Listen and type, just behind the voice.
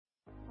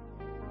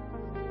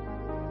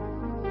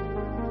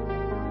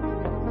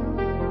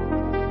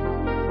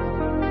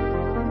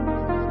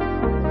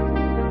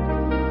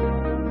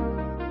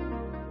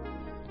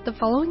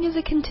following is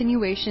a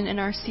continuation in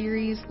our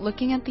series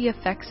looking at the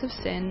effects of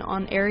sin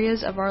on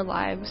areas of our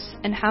lives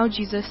and how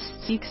Jesus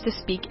seeks to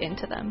speak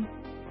into them.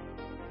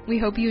 We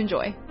hope you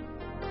enjoy.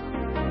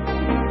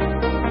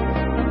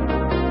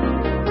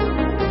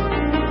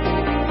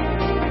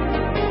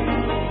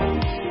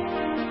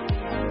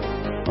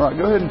 All right,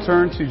 go ahead and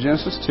turn to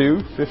Genesis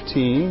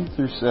 2:15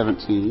 through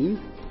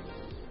 17.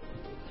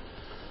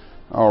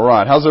 All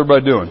right, how's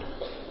everybody doing?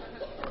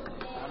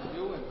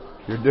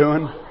 You're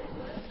doing?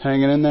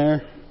 Hanging in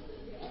there?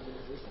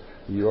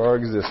 You are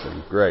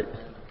existing. Great.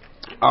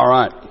 All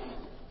right.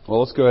 Well,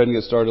 let's go ahead and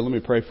get started. Let me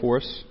pray for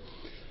us,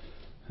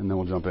 and then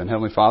we'll jump in.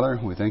 Heavenly Father,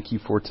 we thank you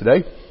for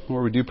today.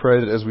 Lord, we do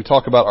pray that as we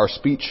talk about our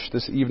speech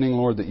this evening,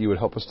 Lord, that you would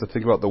help us to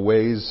think about the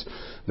ways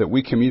that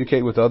we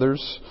communicate with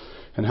others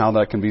and how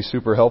that can be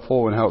super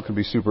helpful and how it can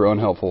be super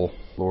unhelpful,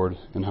 Lord,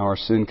 and how our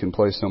sin can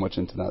play so much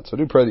into that. So I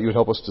do pray that you would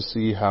help us to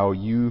see how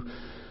you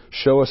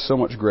show us so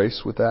much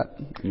grace with that,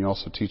 and you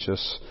also teach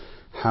us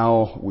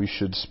how we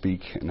should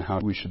speak and how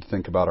we should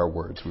think about our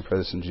words. We pray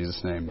this in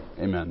Jesus' name.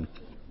 Amen.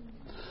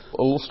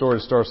 A little story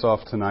to start us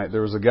off tonight.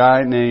 There was a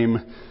guy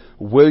named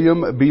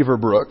William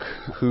Beaverbrook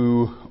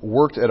who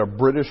worked at a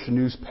British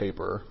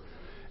newspaper,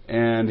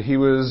 and he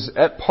was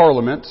at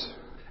Parliament,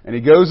 and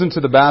he goes into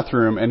the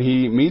bathroom and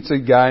he meets a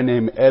guy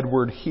named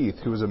Edward Heath,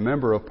 who was a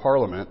member of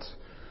Parliament,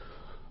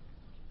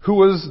 who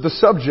was the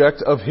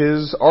subject of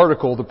his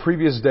article the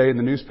previous day in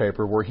the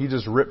newspaper where he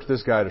just ripped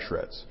this guy to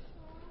shreds.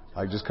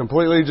 Just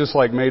completely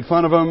made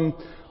fun of him,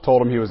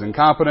 told him he was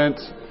incompetent.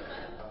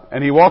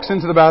 And he walks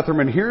into the bathroom,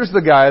 and here's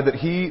the guy that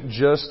he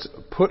just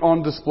put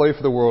on display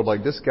for the world,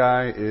 like, this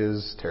guy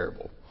is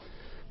terrible.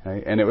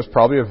 Okay? And it was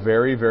probably a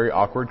very, very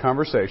awkward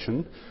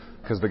conversation,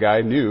 because the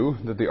guy knew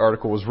that the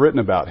article was written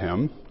about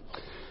him.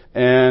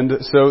 And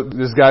so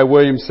this guy,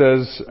 William,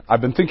 says,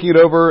 I've been thinking it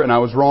over, and I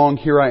was wrong.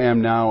 Here I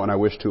am now, and I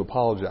wish to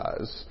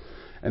apologize.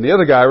 And the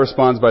other guy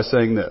responds by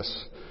saying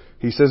this.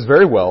 He says,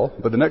 very well,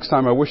 but the next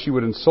time I wish you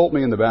would insult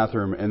me in the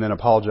bathroom and then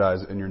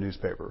apologize in your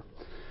newspaper.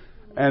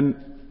 And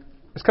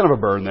it's kind of a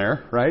burn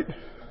there, right?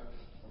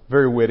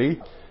 Very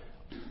witty.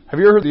 Have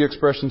you ever heard the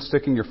expression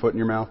sticking your foot in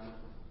your mouth?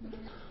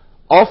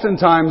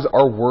 Oftentimes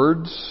our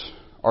words,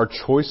 our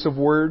choice of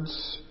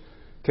words,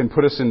 can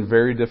put us in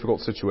very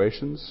difficult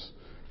situations,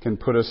 can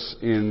put us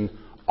in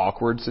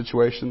awkward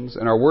situations,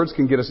 and our words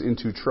can get us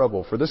into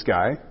trouble. For this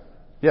guy,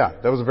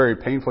 that was a very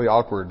painfully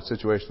awkward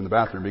situation in the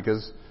bathroom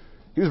because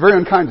he was very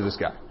unkind to this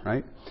guy,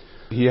 right?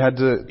 He had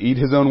to eat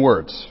his own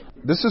words.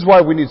 This is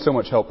why we need so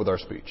much help with our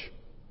speech.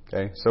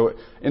 Okay? So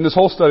in this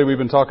whole study, we've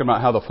been talking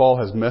about how the fall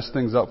has messed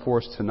things up for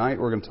us. Tonight,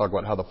 we're going to talk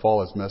about how the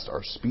fall has messed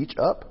our speech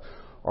up,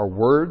 our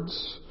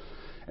words,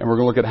 and we're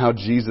going to look at how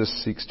Jesus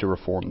seeks to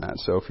reform that.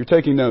 So if you're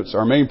taking notes,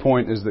 our main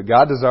point is that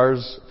God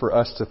desires for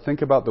us to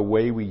think about the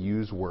way we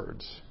use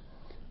words.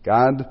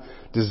 God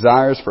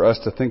desires for us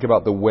to think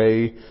about the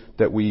way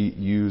that we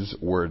use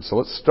words. So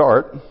let's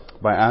start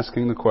by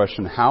asking the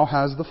question, how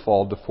has the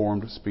fall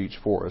deformed speech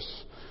for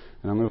us?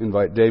 And I'm going to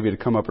invite Davey to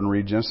come up and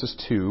read Genesis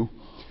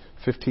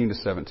 2:15 to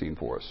 17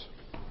 for us.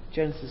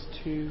 Genesis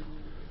 2,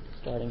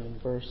 starting in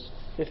verse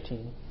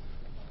 15.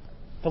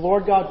 The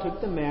Lord God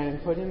took the man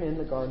and put him in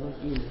the garden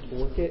of Eden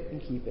to work it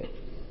and keep it.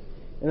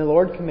 And the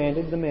Lord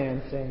commanded the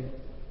man, saying,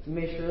 You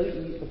may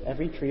surely eat of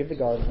every tree of the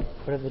garden,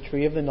 but of the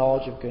tree of the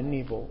knowledge of good and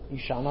evil you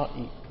shall not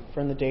eat.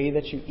 For in the day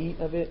that you eat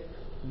of it,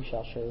 you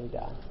shall surely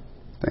die.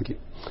 Thank you.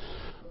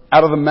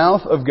 Out of the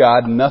mouth of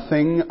God,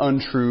 nothing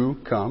untrue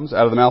comes.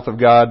 Out of the mouth of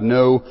God,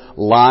 no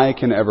lie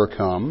can ever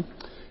come.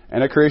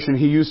 And at creation,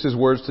 He used His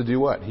words to do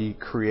what? He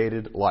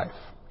created life.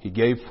 He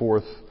gave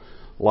forth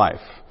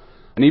life.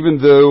 And even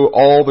though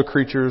all the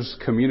creatures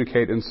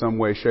communicate in some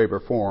way, shape, or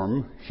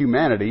form,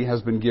 humanity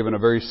has been given a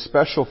very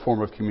special form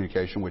of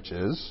communication, which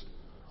is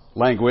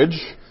language.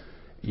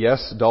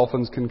 Yes,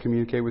 dolphins can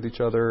communicate with each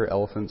other.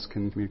 Elephants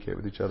can communicate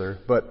with each other.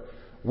 But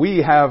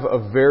we have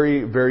a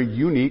very, very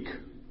unique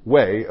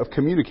way of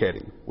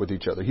communicating with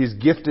each other. He's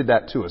gifted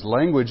that to us.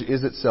 Language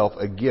is itself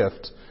a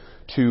gift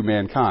to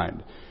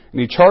mankind.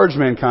 And He charged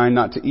mankind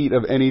not to eat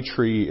of any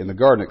tree in the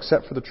garden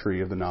except for the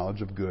tree of the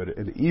knowledge of good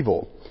and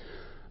evil.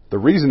 The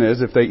reason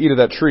is, if they eat of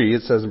that tree,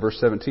 it says in verse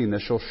 17, they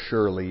shall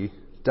surely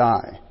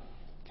die.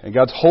 Okay,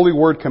 God's holy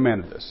word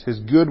commanded this. His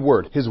good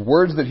word, His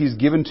words that He's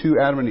given to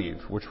Adam and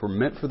Eve, which were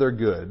meant for their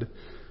good,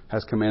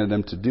 has commanded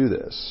them to do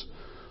this.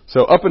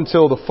 So up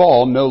until the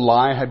fall, no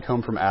lie had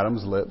come from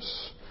Adam's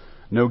lips.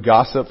 No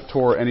gossip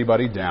tore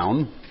anybody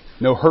down.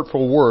 No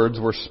hurtful words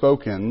were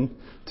spoken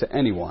to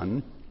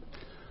anyone.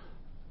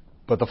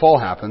 But the fall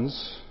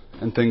happens,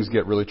 and things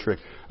get really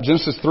tricky.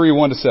 Genesis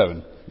 3:1 to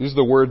 7. These are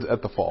the words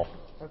at the fall.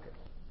 Okay.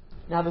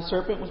 Now the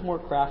serpent was more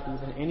crafty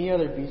than any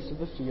other beast of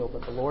the field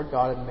that the Lord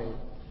God had made.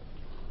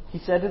 He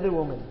said to the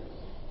woman,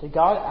 Did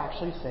God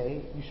actually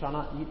say, You shall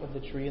not eat of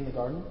the tree in the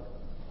garden?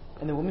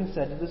 And the woman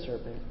said to the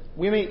serpent,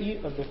 We may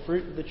eat of the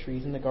fruit of the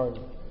trees in the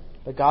garden.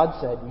 But God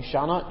said, You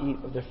shall not eat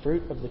of the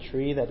fruit of the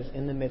tree that is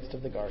in the midst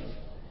of the garden.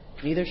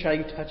 Neither shall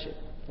you touch it,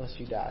 lest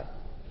you die.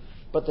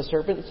 But the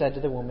serpent said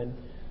to the woman,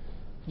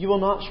 You will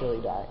not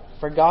surely die,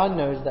 for God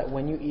knows that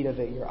when you eat of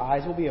it, your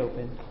eyes will be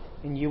opened,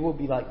 and you will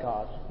be like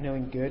God,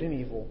 knowing good and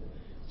evil.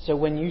 So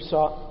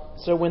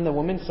when the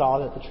woman saw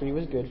that the tree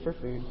was good for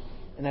food,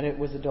 and that it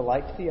was a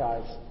delight to the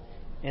eyes,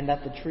 and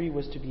that the tree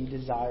was to be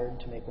desired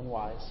to make one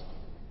wise,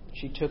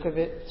 she took of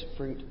its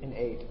fruit and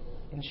ate.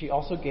 And she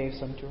also gave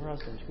some to her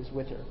husband, who was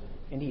with her,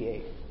 and he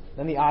ate.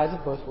 Then the eyes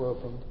of both were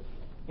opened,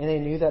 and they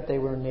knew that they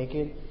were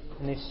naked,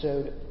 and they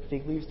sewed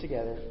fig leaves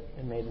together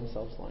and made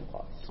themselves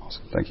loincloths.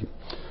 Awesome. Thank you.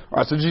 All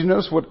right, so did you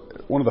notice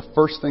what one of the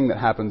first thing that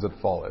happens at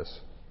fall is?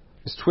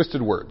 It's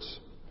twisted words.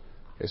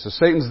 Okay, so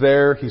Satan's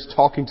there, he's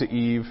talking to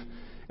Eve,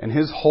 and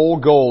his whole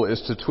goal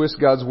is to twist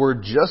God's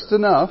word just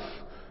enough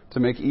to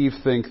make Eve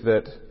think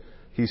that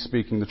he's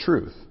speaking the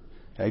truth.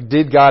 Okay,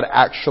 did God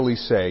actually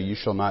say, you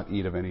shall not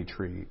eat of any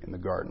tree in the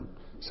garden?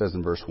 It says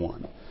in verse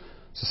 1.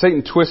 So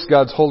Satan twists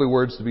God's holy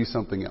words to be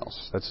something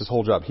else. That's his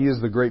whole job. He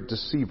is the great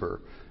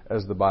deceiver,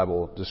 as the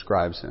Bible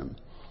describes him.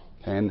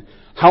 And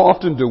how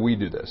often do we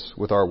do this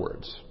with our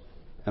words?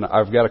 And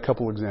I've got a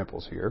couple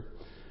examples here.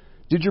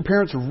 Did your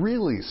parents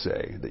really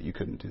say that you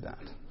couldn't do that?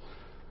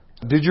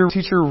 Did your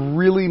teacher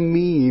really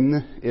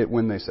mean it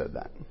when they said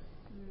that?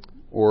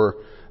 Or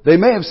they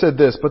may have said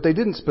this, but they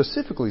didn't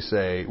specifically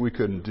say we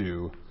couldn't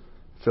do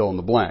fill in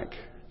the blank.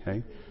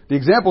 Okay? The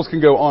examples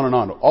can go on and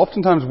on.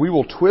 Oftentimes we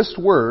will twist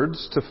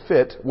words to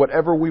fit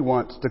whatever we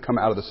want to come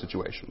out of the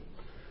situation.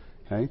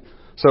 Okay?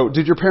 So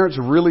did your parents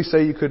really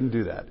say you couldn't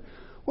do that?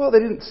 Well, they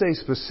didn't say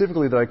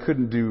specifically that I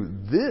couldn't do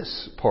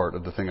this part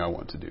of the thing I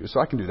want to do. So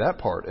I can do that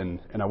part and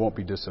I won't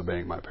be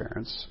disobeying my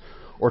parents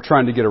or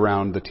trying to get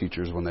around the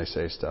teachers when they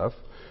say stuff.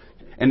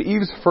 And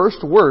Eve's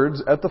first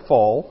words at the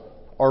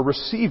fall are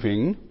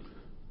receiving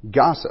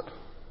gossip.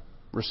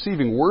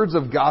 Receiving words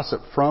of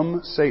gossip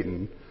from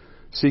Satan,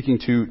 seeking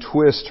to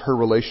twist her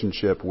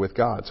relationship with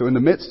God. So in the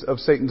midst of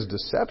Satan's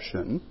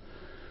deception,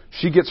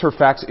 she gets her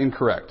facts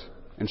incorrect.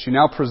 And she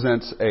now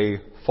presents a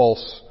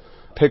false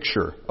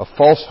picture, a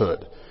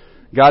falsehood.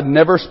 God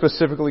never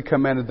specifically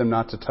commanded them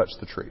not to touch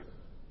the tree.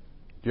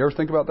 Do you ever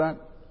think about that?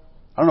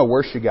 I don't know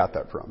where she got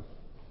that from.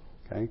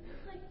 Okay.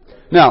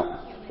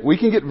 Now, we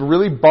can get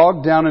really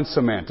bogged down in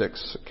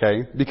semantics,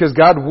 okay, because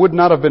God would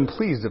not have been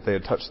pleased if they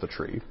had touched the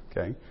tree,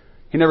 okay.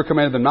 He never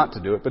commanded them not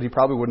to do it, but he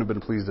probably wouldn't have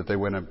been pleased if they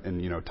went up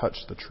and,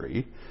 touched the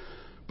tree.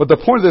 But the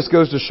point of this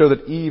goes to show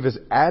that Eve is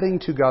adding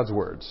to God's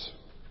words.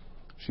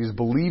 She's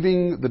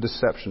believing the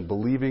deception,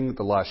 believing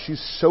the lie.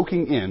 She's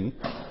soaking in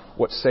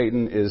what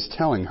Satan is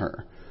telling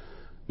her.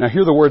 Now,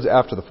 hear the words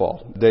after the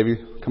fall. Davey,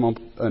 come on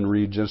and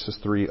read Genesis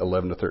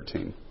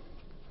 3:11-13.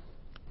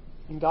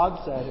 And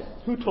God said,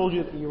 "Who told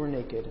you that you were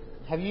naked?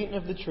 Have you eaten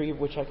of the tree of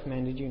which I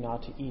commanded you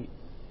not to eat?"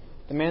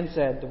 The man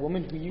said, "The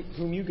woman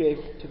whom you gave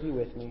to be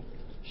with me,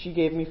 she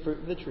gave me fruit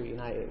of the tree,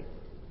 and I ate."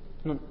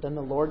 Then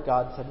the Lord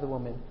God said to the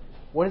woman,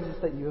 "What is this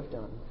that you have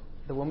done?"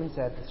 The woman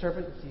said, "The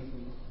serpent deceived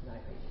me, and I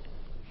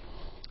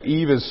ate."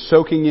 Eve is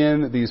soaking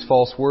in these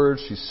false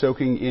words. She's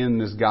soaking in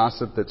this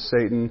gossip that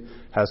Satan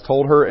has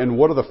told her. And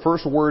what are the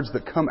first words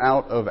that come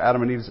out of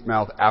Adam and Eve's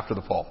mouth after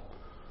the fall?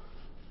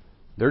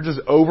 They're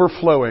just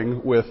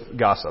overflowing with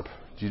gossip.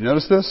 Did you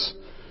notice this?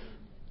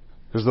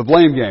 There's the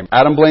blame game.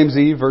 Adam blames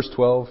Eve, verse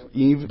 12.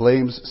 Eve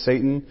blames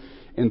Satan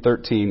in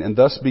 13. And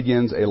thus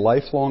begins a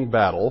lifelong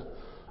battle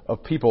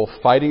of people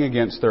fighting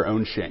against their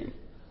own shame.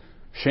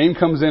 Shame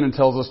comes in and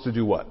tells us to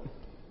do what?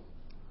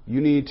 You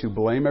need to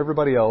blame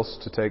everybody else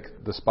to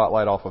take the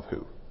spotlight off of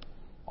who?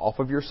 Off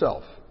of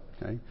yourself.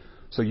 Okay?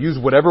 So use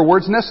whatever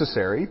words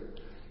necessary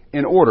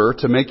in order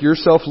to make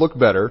yourself look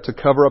better, to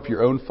cover up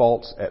your own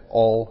faults at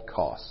all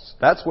costs.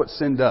 That's what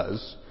sin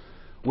does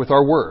with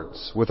our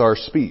words, with our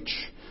speech.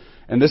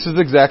 And this is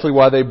exactly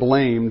why they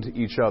blamed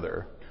each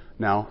other.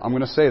 Now, I'm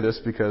going to say this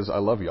because I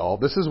love y'all.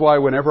 This is why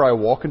whenever I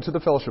walk into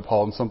the fellowship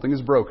hall and something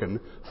is broken,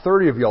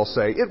 30 of y'all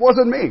say, "It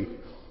wasn't me."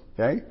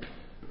 Okay?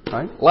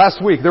 Right?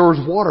 Last week, there was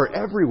water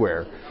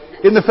everywhere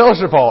in the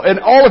fellowship hall, and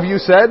all of you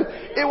said,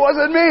 "It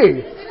wasn't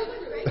me."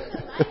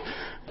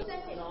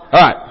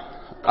 All right.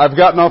 I've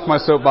gotten off my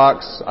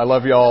soapbox. I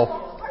love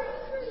y'all.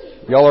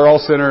 Y'all are all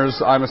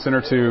sinners. I'm a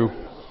sinner too.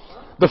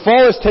 The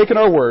fall has taken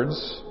our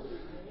words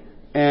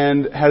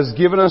and has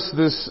given us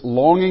this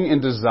longing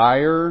and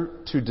desire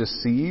to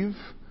deceive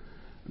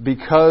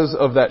because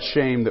of that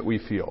shame that we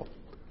feel.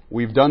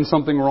 We've done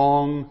something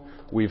wrong.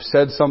 We've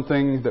said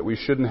something that we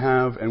shouldn't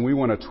have, and we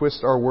want to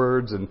twist our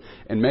words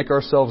and make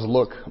ourselves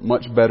look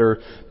much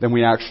better than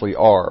we actually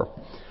are.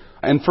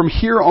 And from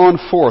here on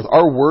forth,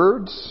 our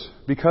words,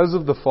 because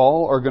of the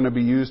fall, are going to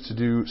be used to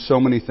do so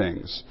many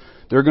things.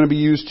 They're going to be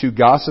used to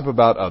gossip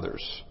about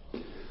others.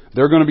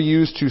 They're going to be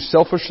used to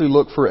selfishly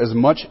look for as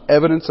much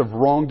evidence of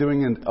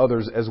wrongdoing in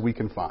others as we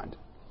can find.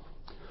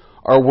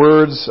 Our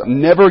words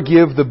never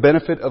give the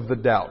benefit of the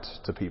doubt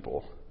to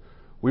people.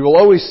 We will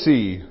always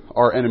see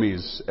our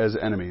enemies as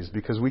enemies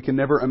because we can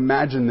never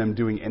imagine them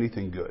doing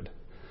anything good.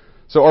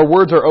 So our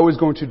words are always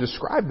going to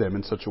describe them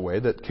in such a way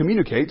that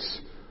communicates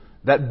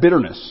that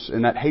bitterness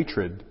and that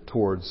hatred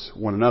towards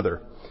one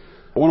another.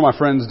 One of my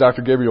friends,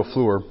 Dr. Gabriel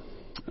Fleur,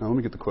 let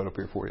me get the quote up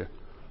here for you.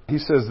 He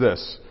says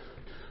this: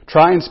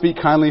 "Try and speak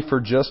kindly for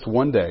just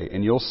one day,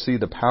 and you'll see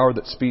the power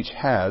that speech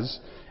has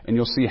and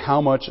you'll see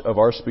how much of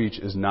our speech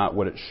is not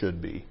what it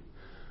should be.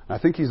 And I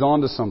think he's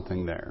on to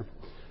something there.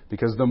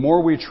 Because the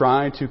more we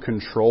try to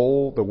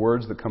control the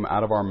words that come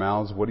out of our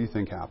mouths, what do you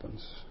think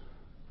happens?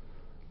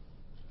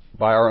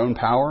 By our own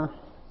power,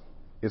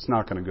 it's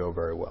not going to go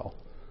very well.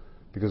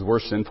 Because we're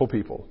sinful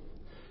people.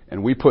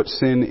 And we put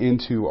sin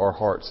into our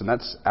hearts. And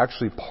that's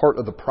actually part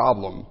of the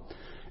problem.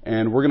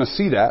 And we're going to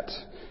see that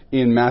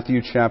in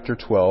Matthew chapter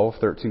 12,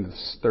 13 to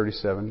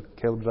 37.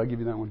 Caleb, did I give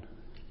you that one?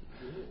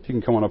 If you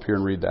can come on up here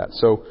and read that.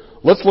 So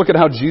let's look at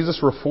how Jesus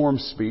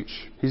reforms speech.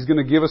 He's going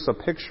to give us a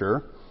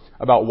picture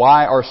about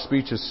why our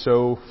speech is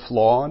so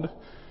flawed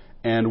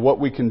and what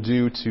we can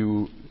do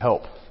to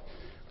help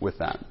with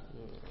that.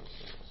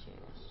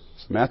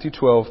 So Matthew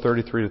 12,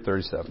 33 to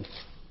 37.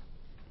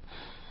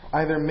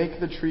 Either make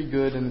the tree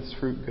good and its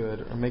fruit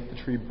good, or make the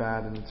tree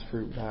bad and its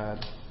fruit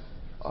bad.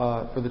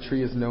 For the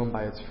tree is known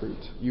by its fruit.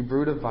 You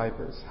brood of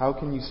vipers, how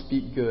can you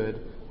speak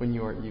good when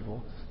you are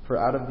evil? For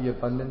out of the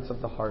abundance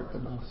of the heart the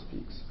mouth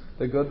speaks.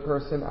 The good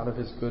person out of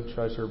his good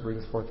treasure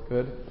brings forth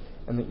good,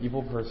 and the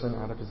evil person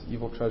out of his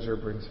evil treasure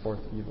brings forth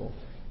evil.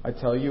 I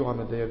tell you, on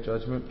the day of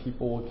judgment,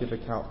 people will give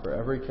account for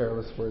every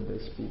careless word they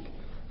speak.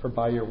 For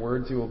by your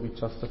words you will be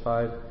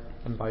justified,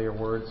 and by your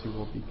words you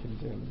will be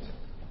condemned.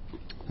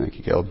 Thank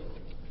you, Caleb.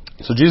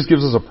 So Jesus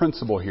gives us a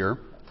principle here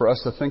for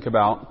us to think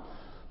about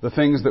the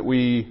things that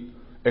we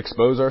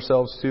expose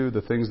ourselves to,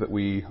 the things that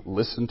we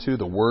listen to,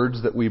 the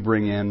words that we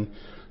bring in.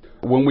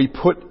 When we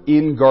put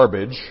in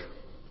garbage,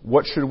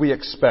 what should we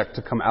expect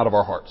to come out of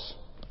our hearts?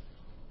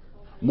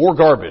 More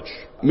garbage.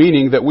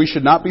 Meaning that we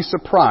should not be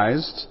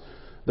surprised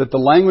that the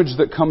language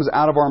that comes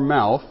out of our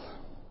mouth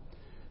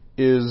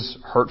is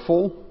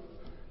hurtful,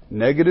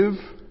 negative,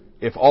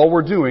 if all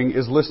we're doing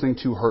is listening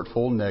to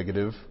hurtful,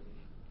 negative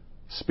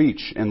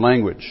speech and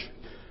language.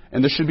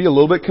 And this should be a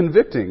little bit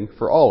convicting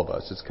for all of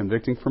us. It's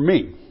convicting for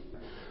me.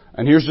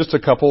 And here's just a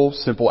couple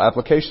simple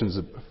applications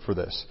for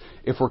this.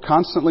 If we're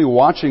constantly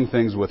watching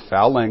things with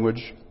foul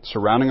language,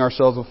 surrounding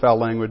ourselves with foul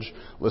language,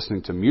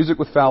 listening to music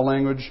with foul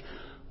language,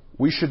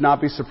 we should not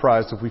be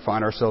surprised if we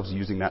find ourselves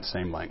using that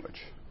same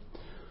language.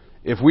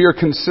 If we are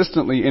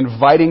consistently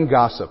inviting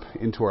gossip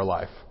into our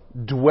life,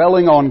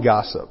 dwelling on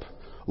gossip,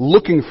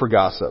 looking for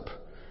gossip,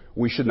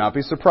 we should not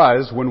be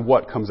surprised when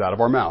what comes out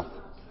of our mouth?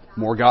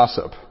 More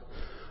gossip.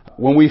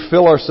 When we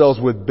fill ourselves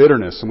with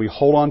bitterness and we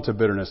hold on to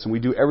bitterness and we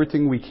do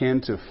everything we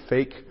can to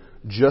fake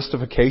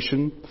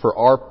justification for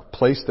our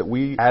place that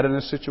we had in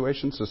a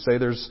situation. So say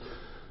there's,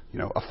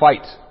 a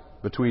fight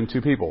between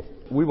two people.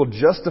 We will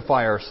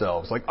justify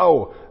ourselves like,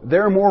 oh,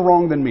 they're more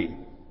wrong than me.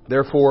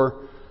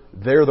 Therefore,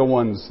 they're the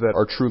ones that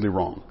are truly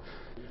wrong.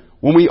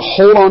 When we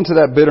hold on to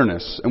that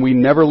bitterness and we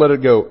never let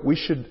it go, we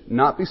should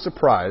not be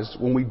surprised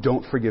when we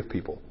don't forgive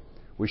people.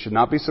 We should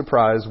not be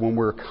surprised when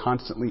we're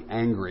constantly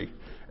angry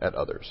at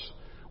others.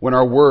 When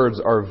our words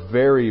are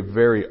very,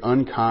 very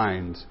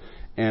unkind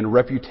and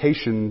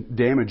reputation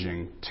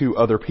damaging to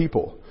other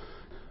people.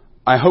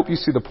 I hope you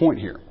see the point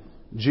here.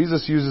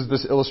 Jesus uses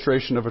this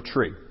illustration of a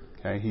tree.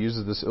 Okay? He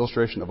uses this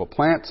illustration of a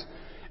plant,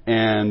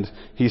 and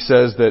he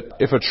says that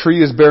if a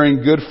tree is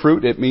bearing good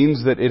fruit, it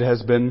means that it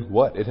has been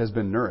what? It has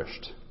been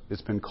nourished.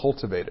 It's been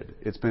cultivated.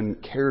 It's been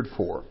cared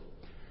for.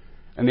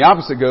 And the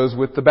opposite goes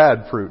with the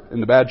bad fruit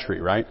in the bad tree,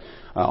 right?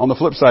 On the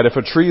flip side, if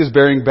a tree is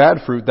bearing bad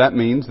fruit, that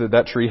means that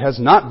that tree has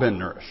not been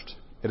nourished.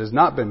 It has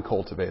not been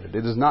cultivated.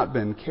 It has not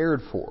been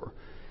cared for.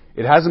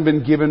 It hasn't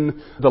been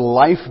given the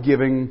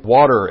life-giving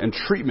water and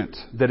treatment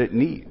that it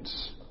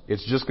needs.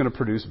 It's just going to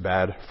produce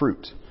bad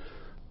fruit.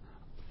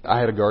 I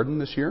had a garden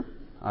this year.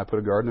 I put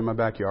a garden in my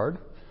backyard,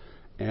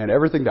 and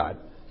everything died.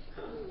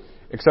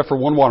 Except for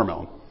one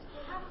watermelon.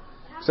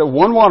 So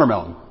one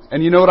watermelon.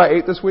 And you know what I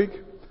ate this week?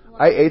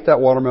 I ate that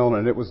watermelon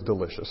and it was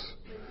delicious.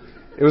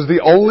 It was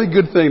the only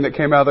good thing that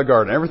came out of the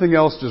garden. Everything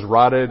else just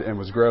rotted and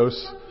was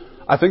gross.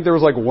 I think there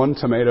was like one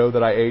tomato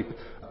that I ate.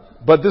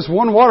 But this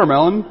one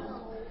watermelon,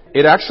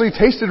 it actually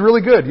tasted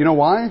really good. You know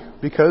why?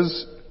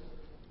 Because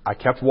I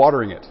kept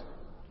watering it.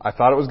 I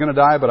thought it was going to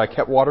die, but I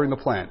kept watering the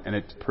plant and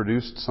it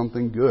produced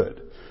something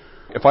good.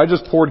 If I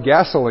just poured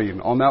gasoline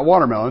on that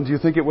watermelon, do you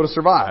think it would have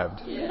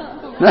survived?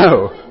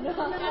 No.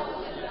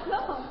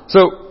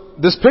 So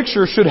this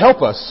picture should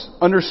help us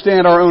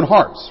understand our own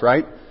hearts,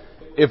 right?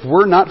 If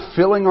we're not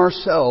filling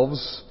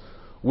ourselves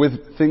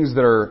with things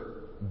that are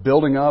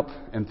building up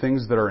and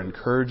things that are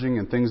encouraging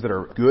and things that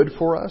are good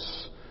for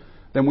us,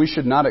 then we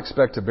should not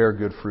expect to bear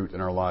good fruit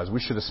in our lives. We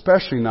should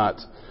especially not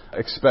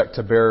expect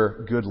to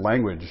bear good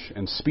language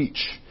and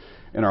speech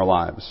in our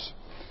lives.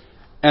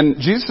 And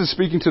Jesus is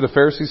speaking to the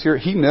Pharisees here.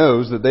 He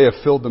knows that they have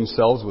filled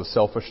themselves with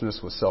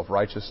selfishness, with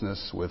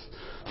self-righteousness, with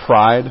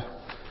pride.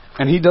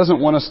 And he doesn't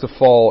want us to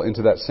fall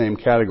into that same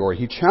category.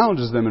 He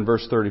challenges them in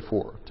verse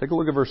 34. Take a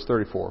look at verse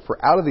 34.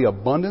 For out of the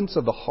abundance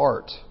of the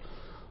heart,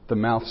 the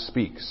mouth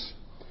speaks.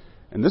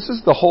 And this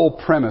is the whole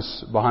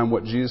premise behind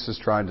what Jesus is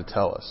trying to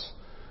tell us.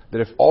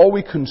 That if all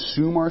we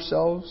consume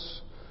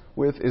ourselves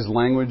with is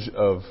language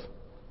of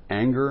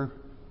anger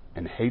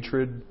and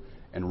hatred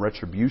and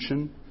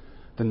retribution,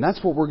 then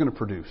that's what we're going to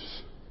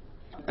produce.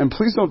 And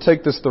please don't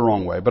take this the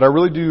wrong way, but I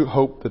really do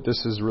hope that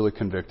this is really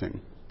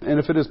convicting. And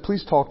if it is,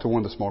 please talk to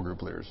one of the small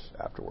group leaders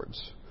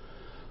afterwards.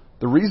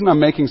 The reason I'm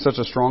making such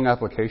a strong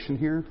application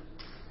here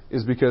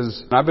is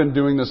because I've been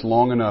doing this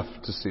long enough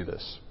to see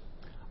this.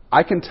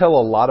 I can tell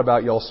a lot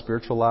about y'all's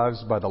spiritual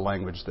lives by the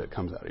language that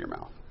comes out of your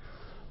mouth,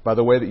 by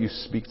the way that you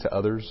speak to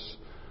others,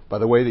 by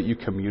the way that you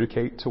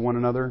communicate to one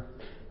another.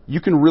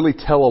 You can really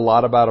tell a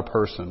lot about a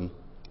person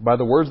by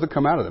the words that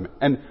come out of them.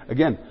 And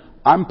again,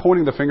 I'm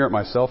pointing the finger at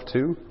myself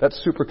too. That's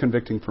super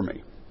convicting for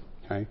me.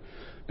 Okay?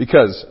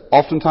 Because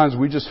oftentimes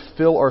we just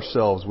fill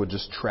ourselves with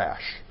just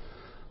trash,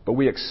 but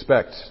we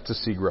expect to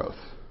see growth.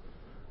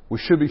 We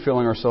should be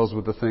filling ourselves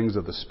with the things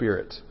of the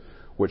Spirit,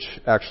 which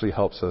actually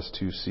helps us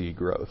to see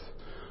growth.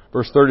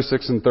 Verse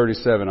 36 and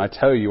 37, I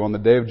tell you, on the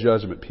day of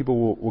judgment,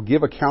 people will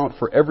give account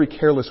for every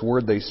careless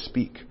word they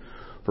speak.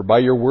 For by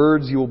your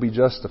words you will be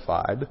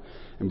justified,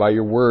 and by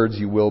your words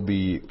you will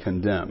be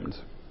condemned.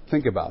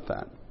 Think about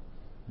that.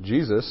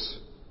 Jesus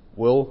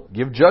will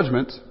give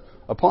judgment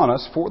upon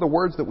us for the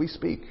words that we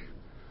speak.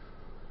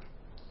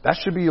 That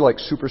should be like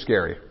super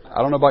scary.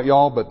 I don't know about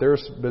y'all, but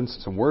there's been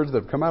some words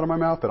that have come out of my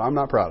mouth that I'm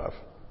not proud of.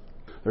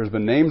 There's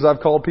been names I've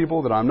called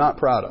people that I'm not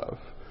proud of.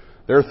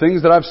 There are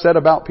things that I've said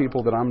about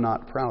people that I'm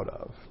not proud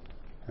of.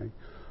 Okay?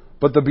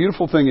 But the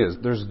beautiful thing is,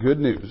 there's good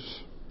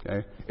news.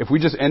 Okay? If we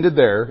just ended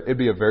there, it'd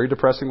be a very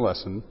depressing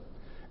lesson,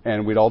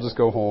 and we'd all just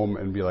go home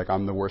and be like,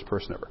 I'm the worst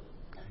person ever.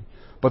 Okay?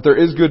 But there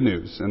is good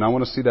news, and I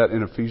want to see that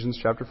in Ephesians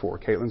chapter 4.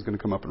 Caitlin's going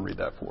to come up and read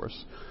that for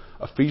us.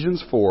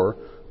 Ephesians 4,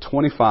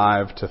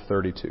 25 to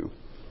 32.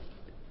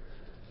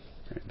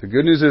 Okay? The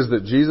good news is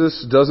that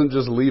Jesus doesn't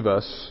just leave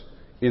us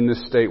in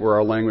this state where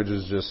our language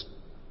is just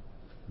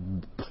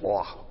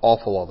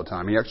awful all the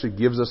time. He actually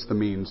gives us the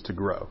means to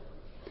grow.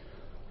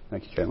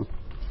 Thank you, Caitlin.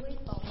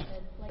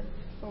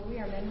 For we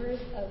are members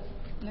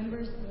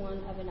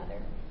one of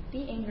another.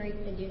 Be angry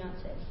and do not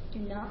sin. Do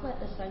not let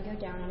the sun go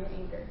down on your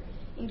anger,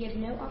 and give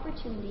no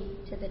opportunity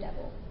to the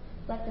devil.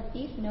 Let the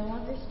thief no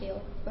longer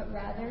steal, but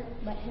rather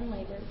let him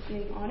labor,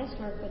 doing honest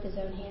work with his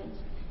own hands,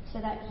 so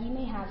that he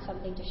may have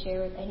something to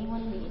share with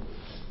anyone in need.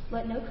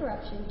 Let no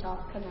corrupting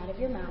talk come out of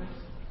your mouths,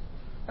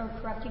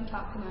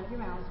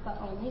 but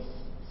only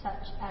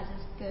such as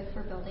is good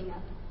for building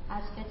up,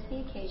 as fits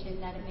the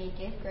occasion, that it may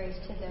give grace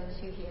to those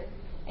who hear.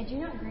 And do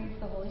not grieve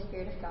the Holy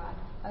Spirit of God,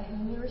 by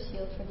whom you were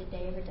sealed for the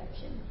day of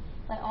redemption.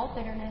 Let all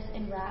bitterness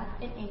and wrath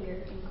and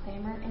anger and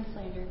clamor and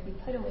slander be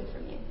put away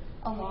from you,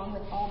 along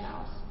with all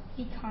malice.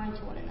 Be kind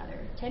to one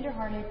another,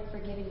 tender-hearted,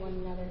 forgiving one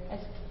another, as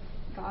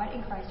God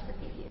in Christ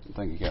forgave you.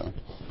 Thank you, Kelly.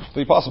 So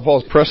the Apostle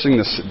Paul is pressing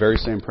this very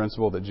same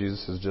principle that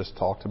Jesus has just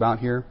talked about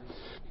here.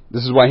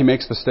 This is why he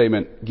makes the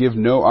statement, give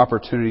no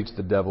opportunity to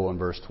the devil in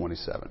verse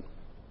 27.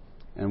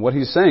 And what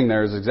he's saying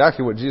there is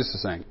exactly what Jesus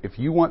is saying. If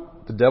you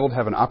want the devil to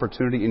have an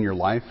opportunity in your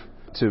life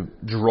to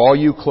draw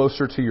you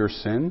closer to your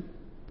sin,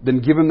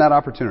 then give him that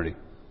opportunity.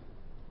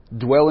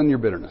 Dwell in your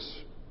bitterness.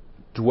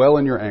 Dwell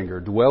in your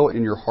anger. Dwell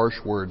in your harsh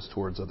words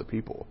towards other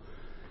people.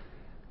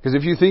 Because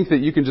if you think that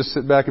you can just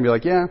sit back and be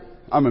like, yeah,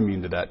 I'm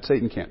immune to that.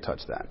 Satan can't touch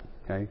that.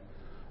 Okay?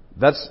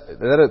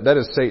 That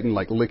is Satan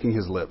like licking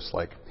his lips,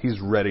 like he's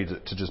ready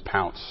to just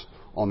pounce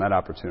on that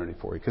opportunity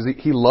for you. Because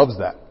he loves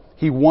that.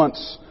 He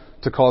wants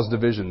to cause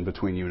division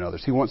between you and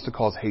others. He wants to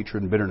cause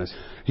hatred and bitterness.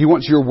 He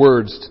wants your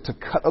words to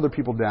cut other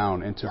people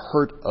down and to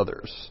hurt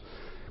others.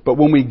 But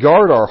when we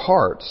guard our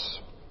hearts,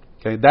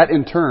 okay, that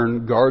in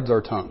turn guards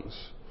our tongues.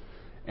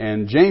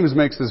 And James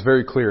makes this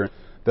very clear,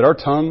 that our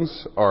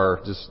tongues are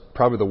just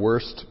probably the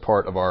worst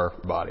part of our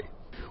body.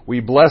 We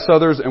bless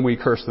others and we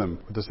curse them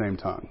with the same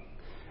tongue.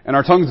 And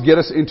our tongues get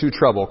us into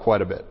trouble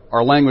quite a bit.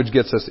 Our language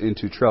gets us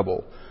into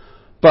trouble.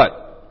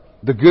 But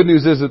the good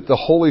news is that the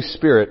Holy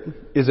Spirit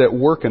is at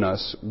work in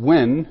us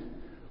when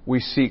we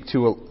seek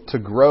to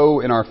grow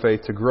in our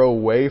faith, to grow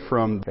away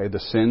from the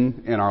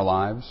sin in our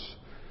lives.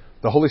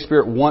 The Holy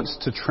Spirit wants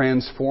to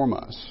transform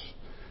us.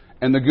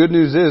 And the good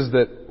news is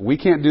that we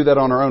can't do that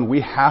on our own.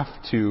 We have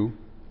to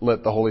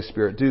let the Holy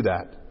Spirit do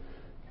that.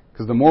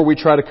 Because the more we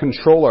try to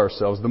control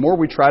ourselves, the more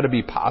we try to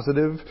be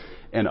positive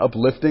and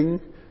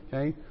uplifting,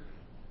 okay,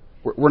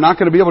 we're not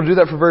going to be able to do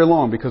that for very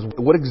long, because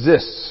what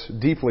exists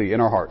deeply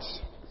in our hearts?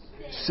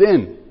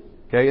 Sin.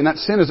 Okay, and that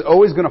sin is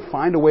always going to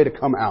find a way to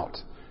come out.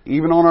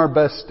 Even on our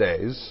best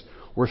days,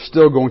 we're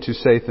still going to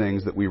say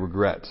things that we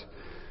regret.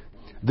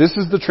 This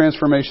is the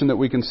transformation that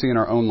we can see in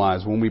our own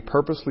lives when we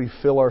purposely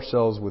fill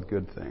ourselves with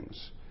good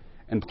things.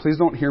 And please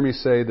don't hear me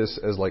say this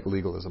as like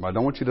legalism. I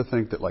don't want you to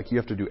think that like you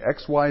have to do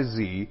X, Y,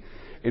 Z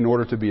in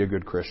order to be a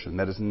good Christian.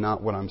 That is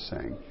not what I'm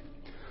saying.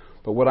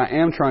 But what I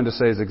am trying to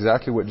say is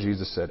exactly what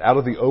Jesus said. Out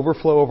of the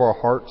overflow of our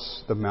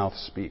hearts, the mouth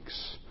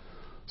speaks.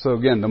 So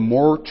again, the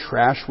more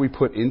trash we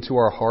put into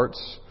our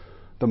hearts,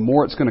 the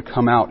more it's going to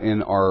come out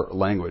in our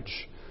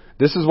language.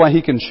 This is why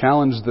he can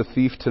challenge the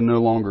thief to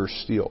no longer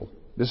steal.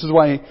 This is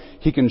why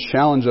he can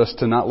challenge us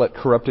to not let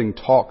corrupting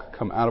talk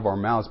come out of our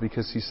mouths,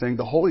 because he's saying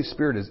the Holy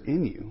Spirit is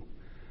in you.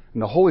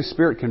 And the Holy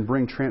Spirit can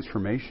bring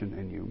transformation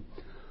in you.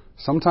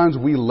 Sometimes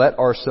we let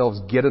ourselves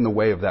get in the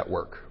way of that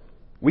work.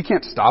 We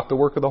can't stop the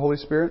work of the Holy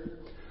Spirit,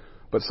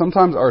 But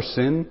sometimes our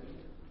sin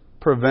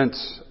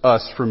prevents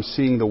us from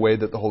seeing the way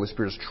that the Holy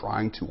Spirit is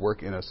trying to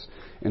work in us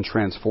and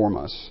transform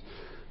us.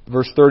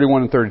 Verse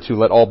 31 and 32,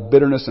 let all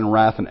bitterness and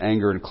wrath and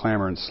anger and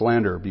clamor and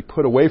slander be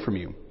put away from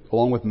you,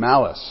 along with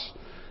malice.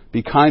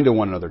 Be kind to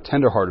one another,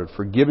 tenderhearted,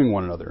 forgiving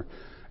one another,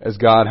 as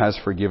God has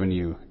forgiven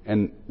you.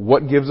 And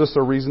what gives us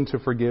a reason to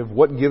forgive?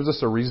 What gives us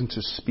a reason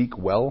to speak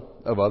well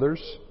of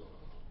others?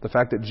 The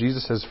fact that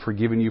Jesus has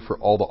forgiven you for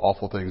all the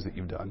awful things that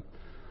you've done,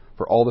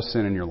 for all the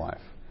sin in your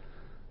life.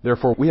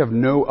 Therefore, we have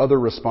no other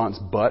response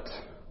but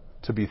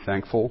to be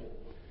thankful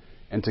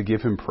and to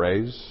give Him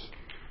praise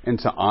and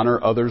to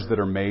honor others that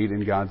are made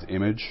in God's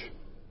image.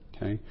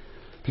 Okay?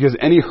 Because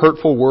any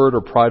hurtful word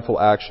or prideful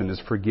action is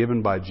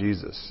forgiven by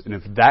Jesus. And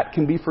if that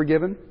can be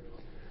forgiven,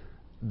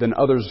 then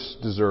others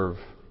deserve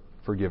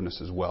forgiveness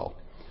as well.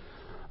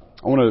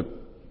 I want to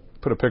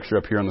put a picture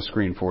up here on the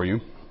screen for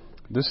you.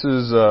 This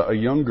is a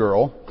young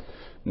girl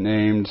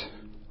named,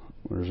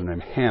 what is her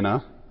name?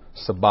 Hannah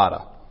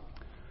Sabata.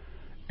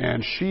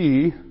 And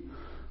she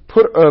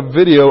put a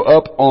video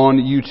up on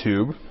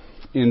YouTube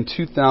in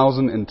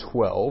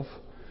 2012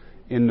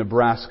 in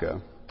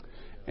Nebraska.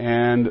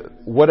 And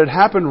what had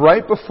happened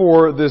right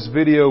before this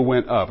video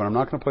went up, and I'm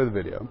not going to play the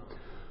video,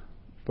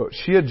 but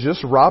she had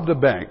just robbed a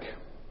bank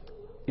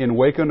in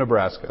Waco,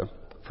 Nebraska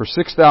for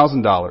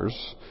 $6,000.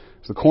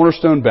 It's the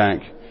Cornerstone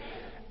Bank.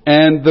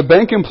 And the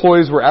bank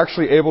employees were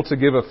actually able to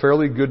give a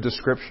fairly good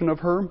description of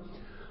her.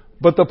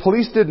 But the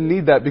police didn't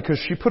need that because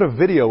she put a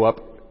video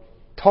up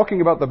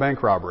talking about the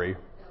bank robbery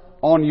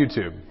on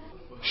YouTube.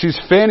 She's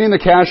fanning the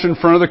cash in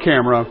front of the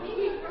camera.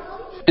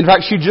 In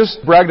fact, she just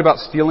bragged about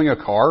stealing a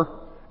car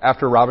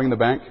after robbing the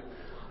bank.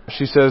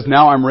 She says,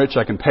 now I'm rich,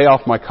 I can pay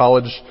off my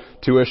college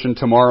tuition.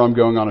 Tomorrow I'm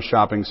going on a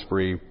shopping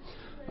spree.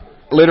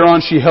 Later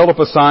on, she held up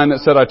a sign that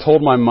said, I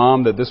told my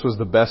mom that this was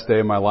the best day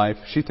of my life.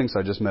 She thinks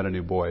I just met a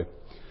new boy.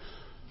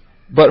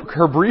 But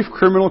her brief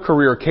criminal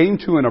career came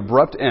to an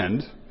abrupt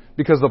end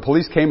because the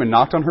police came and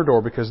knocked on her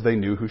door because they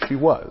knew who she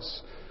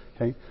was.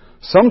 Okay?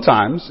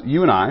 Sometimes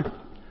you and I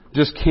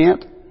just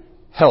can't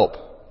help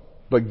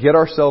but get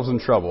ourselves in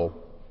trouble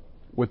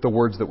with the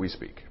words that we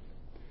speak.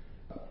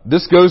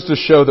 This goes to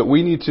show that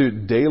we need to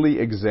daily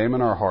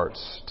examine our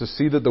hearts to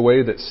see that the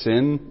way that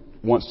sin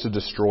wants to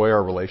destroy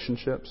our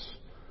relationships,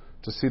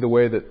 to see the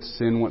way that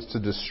sin wants to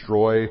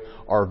destroy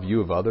our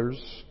view of others.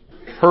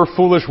 Her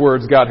foolish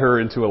words got her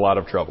into a lot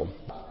of trouble.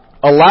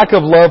 A lack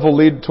of love will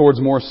lead towards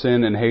more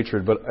sin and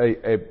hatred, but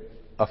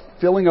a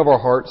filling of our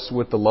hearts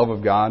with the love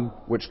of God,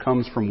 which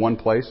comes from one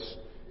place,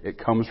 it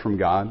comes from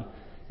God,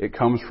 it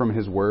comes from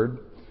His Word.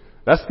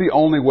 That's the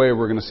only way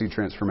we're going to see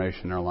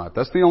transformation in our life.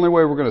 That's the only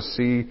way we're going to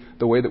see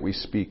the way that we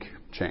speak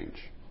change.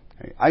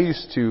 Okay? I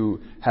used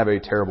to have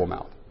a terrible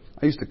mouth.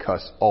 I used to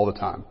cuss all the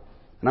time.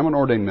 And I'm an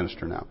ordained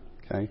minister now.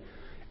 Okay?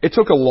 It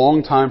took a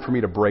long time for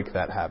me to break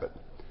that habit.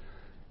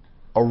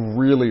 A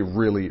really,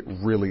 really,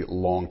 really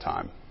long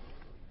time.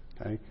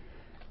 Okay?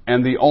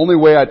 And the only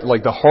way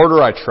the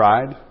harder I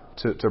tried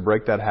to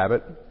break that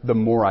habit, the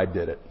more I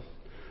did it.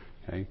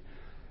 Okay?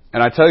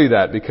 And I tell you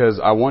that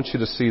because I want you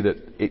to see that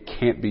it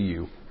can't be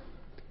you.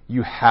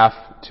 You have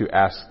to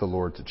ask the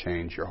Lord to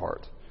change your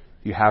heart.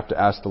 You have to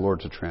ask the Lord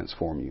to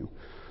transform you.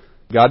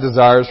 God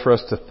desires for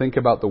us to think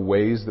about the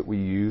ways that we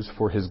use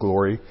for His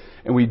glory.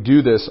 And we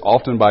do this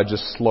often by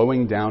just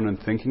slowing down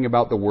and thinking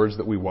about the words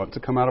that we want to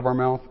come out of our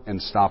mouth and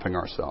stopping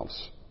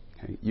ourselves.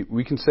 Okay?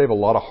 We can save a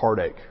lot of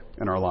heartache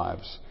in our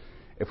lives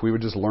if we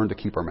would just learn to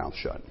keep our mouth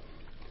shut.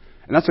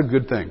 And that's a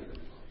good thing.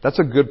 That's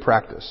a good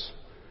practice.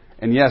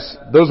 And yes,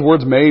 those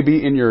words may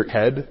be in your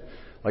head,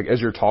 like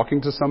as you're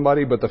talking to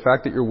somebody, but the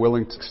fact that you're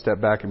willing to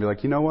step back and be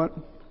like, you know what?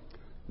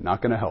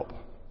 Not going to help.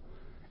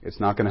 It's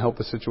not going to help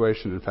the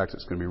situation. In fact,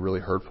 it's going to be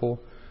really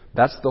hurtful.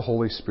 That's the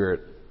Holy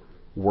Spirit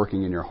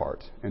working in your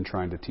heart and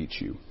trying to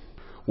teach you.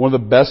 One of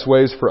the best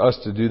ways for us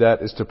to do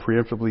that is to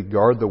preemptively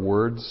guard the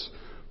words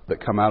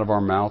that come out of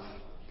our mouth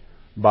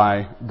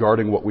by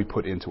guarding what we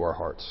put into our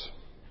hearts.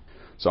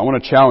 So I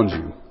want to challenge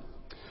you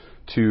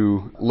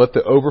to let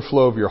the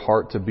overflow of your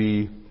heart to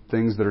be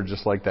things that are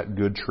just like that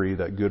good tree,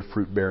 that good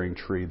fruit-bearing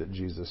tree that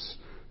Jesus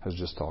has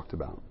just talked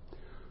about.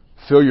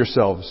 Fill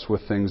yourselves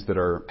with things that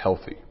are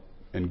healthy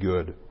and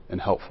good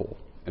and helpful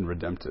and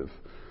redemptive.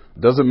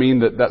 It doesn't mean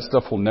that that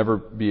stuff will never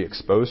be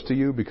exposed to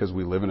you because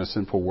we live in a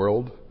sinful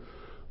world.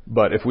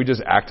 But if we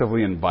just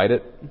actively invite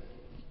it,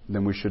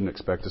 then we shouldn't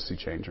expect to see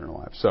change in our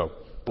lives. So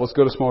let's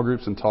go to small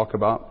groups and talk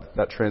about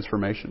that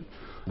transformation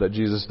that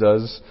Jesus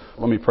does.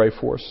 Let me pray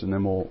for us, and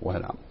then we'll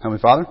head out. Heavenly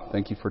Father,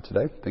 thank you for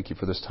today. Thank you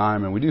for this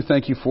time. And we do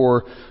thank you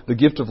for the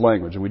gift of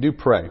language. And we do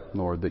pray,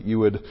 Lord, that you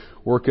would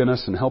work in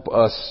us and help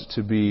us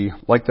to be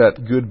like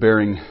that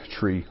good-bearing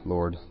tree,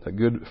 Lord, that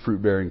good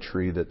fruit-bearing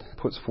tree that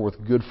puts forth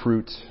good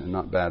fruit and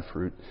not bad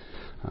fruit.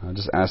 I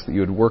just ask that you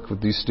would work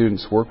with these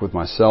students, work with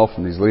myself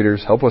and these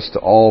leaders. Help us to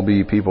all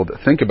be people that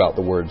think about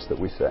the words that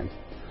we say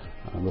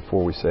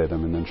before we say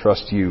them, and then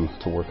trust you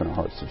to work in our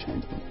hearts to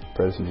change them.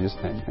 Pray this in Jesus'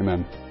 name.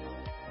 Amen.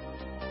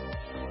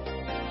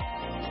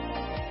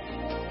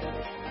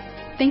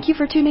 Thank you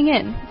for tuning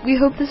in. We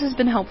hope this has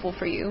been helpful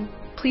for you.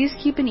 Please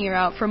keep an ear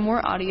out for more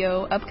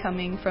audio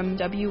upcoming from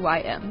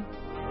WYM.